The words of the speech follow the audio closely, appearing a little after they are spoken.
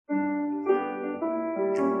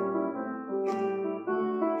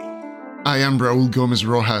I am Raul Gomez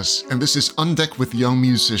Rojas, and this is On Deck with Young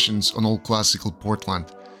Musicians on Old Classical Portland,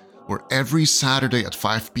 where every Saturday at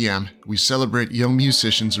 5 p.m. we celebrate young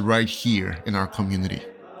musicians right here in our community.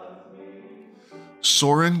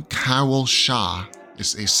 Soren Cowell Shah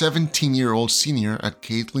is a 17-year-old senior at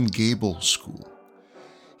Caitlin Gable School.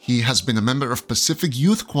 He has been a member of Pacific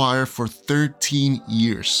Youth Choir for 13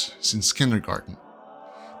 years, since kindergarten.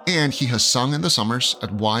 And he has sung in the summers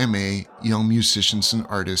at YMA Young Musicians and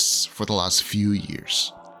Artists for the last few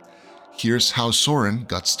years. Here's how Soren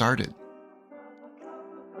got started.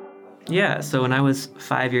 Yeah, so when I was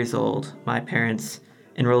 5 years old, my parents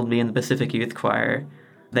enrolled me in the Pacific Youth Choir.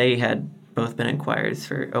 They had both been in choirs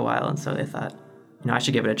for a while, and so they thought, I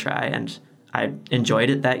should give it a try. And I enjoyed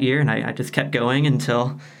it that year, and I just kept going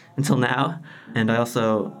until now. And I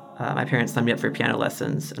also, my parents signed me up for piano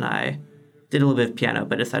lessons, and I did a little bit of piano,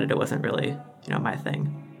 but decided it wasn't really, my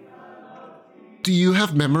thing. Do you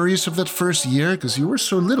have memories of that first year? Because you were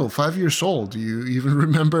so little, 5 years old. Do you even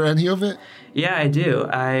remember any of it? Yeah, I do.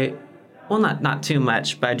 Not too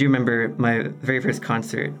much, but I do remember my very first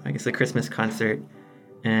concert, I guess the Christmas concert,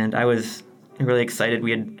 and I was really excited.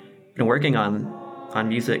 We had been working on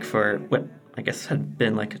music for what I guess had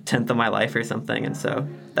been like a tenth of my life or something, and so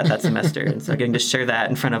that semester, and so getting to share that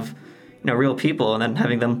in front of real people and then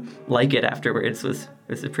having them like it afterwards was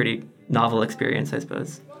a pretty novel experience, I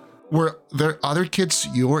suppose. Were there other kids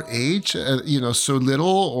your age, so little,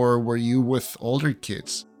 or were you with older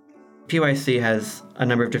kids? PYC has a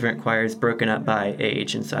number of different choirs broken up by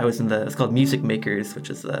age, and so I was in it's called Music Makers,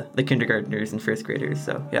 which is the kindergartners and first graders,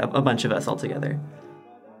 so yeah, a bunch of us all together.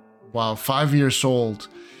 Wow, 5 years old.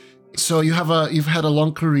 So you've had a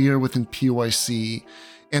long career within PYC.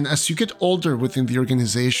 And as you get older within the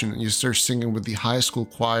organization and you start singing with the high school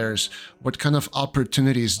choirs, what kind of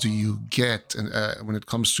opportunities do you get when it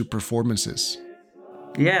comes to performances?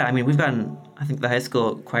 Yeah, we've gotten, I think the high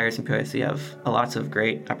school choirs in PYC have lots of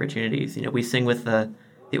great opportunities. We sing with the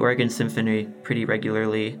Oregon Symphony pretty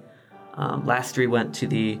regularly. Last year we went to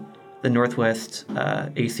the Northwest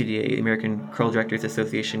ACDA, American Choral Directors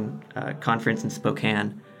Association conference in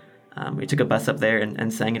Spokane. We took a bus up there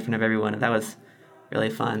and sang in front of everyone, and that was really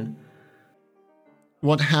fun.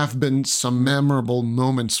 What have been some memorable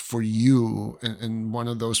moments for you in one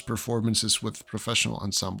of those performances with professional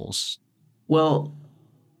ensembles? Well,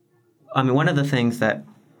 one of the things that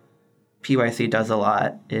PYC does a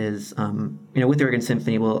lot is, with the Oregon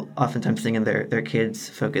Symphony, we'll oftentimes sing in their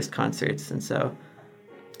kids-focused concerts. And so,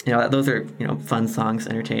 those are, fun songs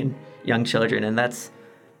to entertain young children. And that's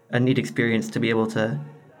a neat experience to be able to,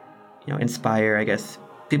 inspire, I guess,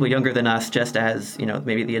 people younger than us, just as,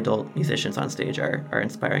 maybe the adult musicians on stage are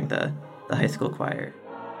inspiring the high school choir.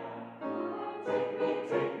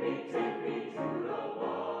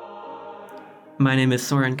 My name is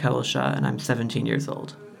Soren Cowell Shah, and I'm 17 years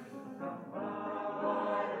old.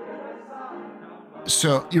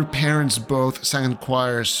 So your parents both sang in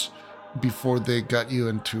choirs before they got you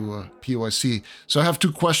into PYC. So I have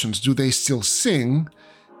two questions. Do they still sing?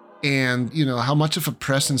 And, how much of a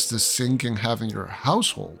presence does singing have in your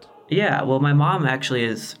household? Yeah, well, my mom actually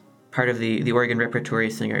is part of the Oregon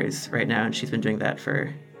Repertory Singers right now, and she's been doing that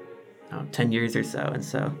for 10 years or so. And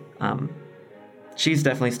so she's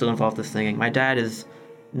definitely still involved with singing. My dad is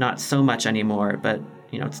not so much anymore, but,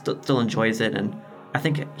 still enjoys it. And I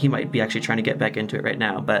think he might be actually trying to get back into it right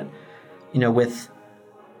now. But, with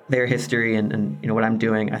their history and what I'm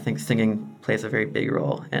doing, I think singing plays a very big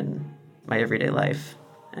role in my everyday life.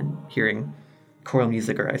 And hearing choral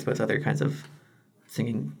music, or I suppose other kinds of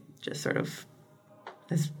singing, just sort of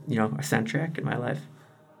as, a soundtrack in my life.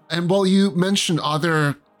 And while you mentioned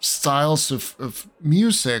other styles of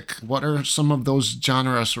music, what are some of those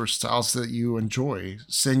genres or styles that you enjoy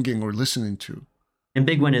singing or listening to? And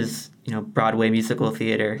big one is, Broadway musical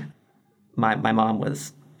theater. My mom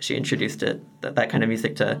she introduced that kind of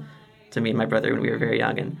music to me and my brother when we were very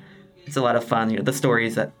young. And it's a lot of fun, the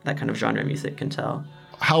stories that kind of genre music can tell.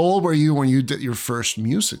 How old were you when you did your first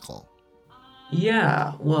musical?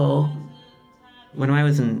 Yeah, well, when I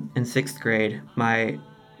was in sixth grade, my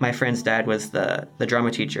friend's dad was the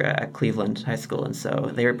drama teacher at Cleveland High School, and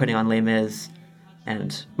so they were putting on Les Mis,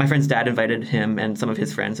 and my friend's dad invited him and some of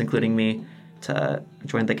his friends, including me, to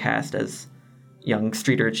join the cast as young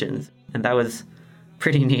street urchins, and that was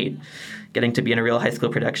pretty neat, getting to be in a real high school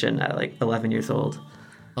production at like 11 years old.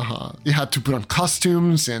 You had to put on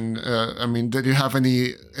costumes, and did you have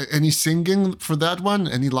any singing for that one?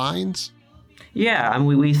 Any lines? Yeah,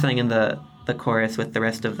 we sang in the chorus with the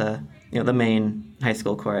rest of the main high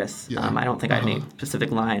school chorus. Yeah. I don't think I had any specific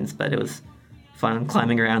lines, but it was fun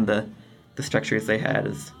climbing around the structures they had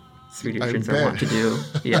as Swedish I Russians bet. are wont to do.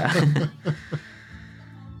 Yeah.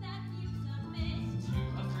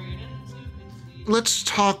 Let's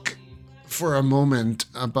talk for a moment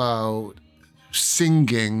about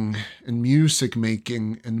singing and music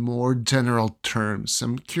making in more general terms.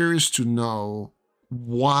 I'm curious to know,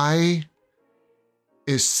 why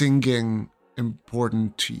is singing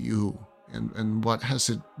important to you, and what has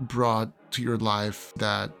it brought to your life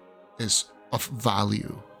that is of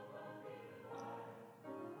value?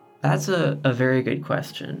 That's a very good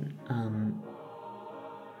question.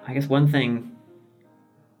 I guess one thing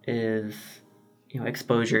is,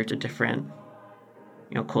 exposure to different,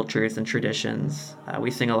 cultures and traditions.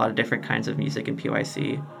 We sing a lot of different kinds of music in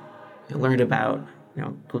PYC. Learned about,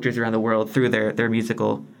 cultures around the world through their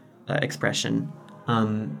musical expression.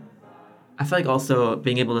 I feel like also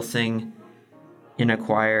being able to sing in a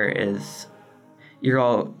choir is, you're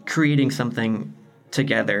all creating something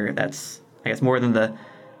together that's, I guess, more than the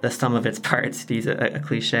sum of its parts, to use a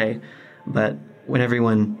cliche. But when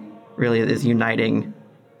everyone really is uniting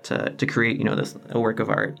to create, a work of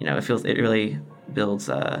art, it really builds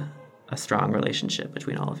a strong relationship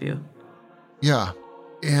between all of you. Yeah.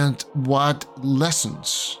 And what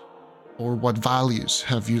lessons or what values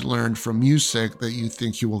have you learned from music that you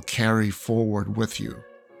think you will carry forward with you?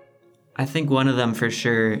 I think one of them for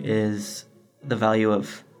sure is the value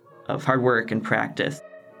of hard work and practice.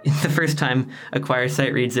 The first time a choir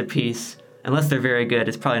sight reads a piece, unless they're very good,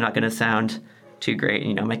 it's probably not going to sound too great,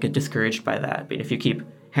 might get discouraged by that. But if you keep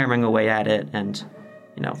hammering away at it and,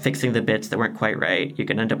 fixing the bits that weren't quite right, you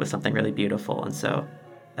can end up with something really beautiful. And so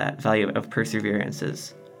that value of perseverance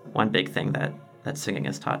is one big thing that singing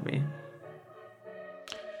has taught me.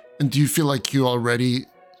 And do you feel like you already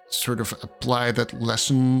sort of apply that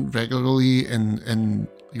lesson regularly in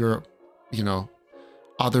your,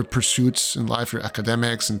 other pursuits in life, your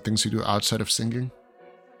academics and things you do outside of singing?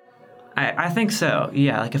 I think so.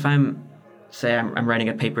 Yeah. Like if I'm writing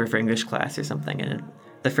a paper for English class or something, and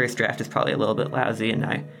the first draft is probably a little bit lousy, and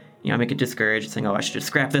I make it discouraged, saying, "Oh, I should just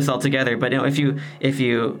scrap this altogether." But if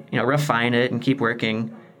you refine it and keep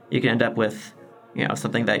working, you can end up with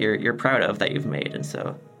something that you're proud of that you've made. And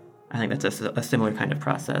so I think that's a similar kind of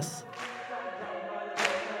process.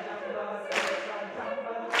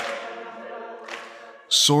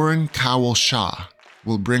 Soren Cowell Shah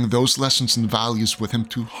will bring those lessons and values with him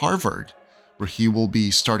to Harvard, where he will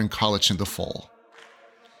be starting college in the fall.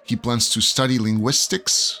 He plans to study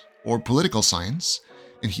linguistics or political science,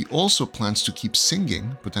 and he also plans to keep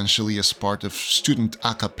singing, potentially as part of student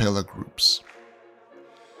a cappella groups.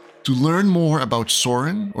 To learn more about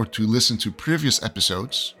Soren or to listen to previous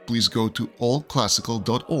episodes, please go to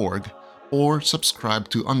allclassical.org or subscribe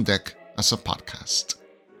to On Deck as a podcast.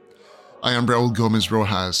 I am Raul Gomez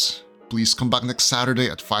Rojas. Please come back next Saturday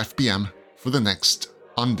at 5 p.m. for the next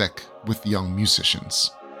On Deck with Young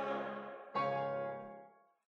Musicians.